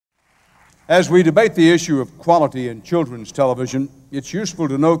As we debate the issue of quality in children's television, it's useful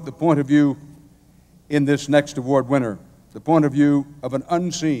to note the point of view in this next award winner, the point of view of an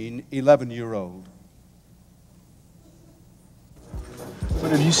unseen 11-year-old.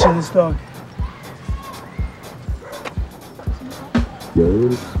 But have you seen this dog?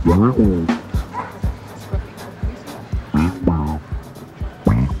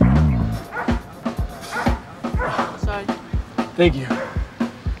 Sorry. Thank you.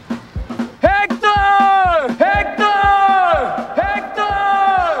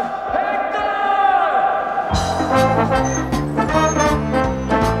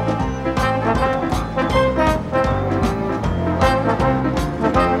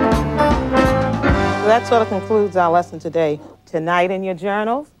 That sort of concludes our lesson today. Tonight in your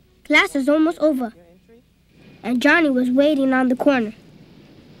journals, class is almost over, and Johnny was waiting on the corner.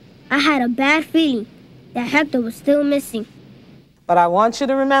 I had a bad feeling that Hector was still missing. But I want you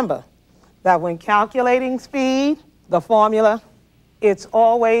to remember that when calculating speed, the formula, it's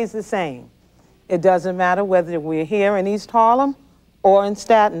always the same. It doesn't matter whether we're here in East Harlem or in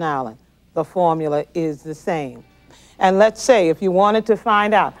Staten Island. The formula is the same. And let's say if you wanted to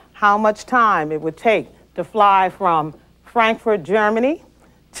find out how much time it would take to fly from Frankfurt, Germany,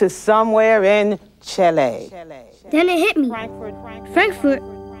 to somewhere in Chile. Then it hit me. Frankfurt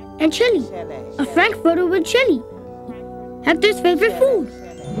and Chile. A Frankfurter with chili. Hector's favorite food.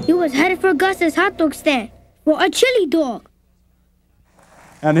 He was headed for Gus's hot dog stand for a chili dog.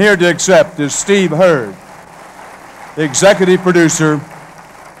 And here to accept is Steve Heard, the executive producer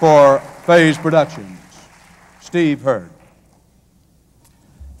for FASE Productions. Steve Heard.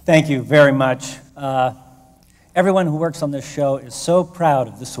 Thank you very much. Everyone who works on this show is so proud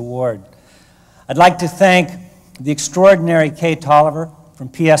of this award. I'd like to thank the extraordinary Kay Toliver from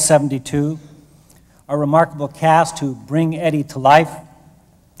PS 72, our remarkable cast who bring Eddie to life,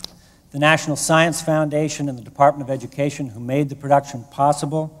 the National Science Foundation and the Department of Education who made the production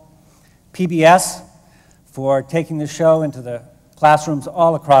possible, PBS for taking the show into the classrooms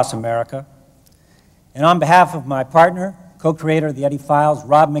all across America, and on behalf of my partner, co-creator of the Eddie Files,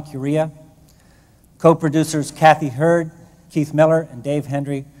 Rob Mikuriya, co-producers Kathie Heard, Keith Miller, and Dave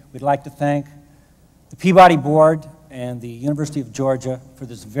Hendry, we'd like to thank the Peabody Board and the University of Georgia for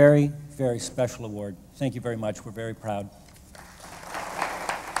this very, very special award. Thank you very much. We're very proud.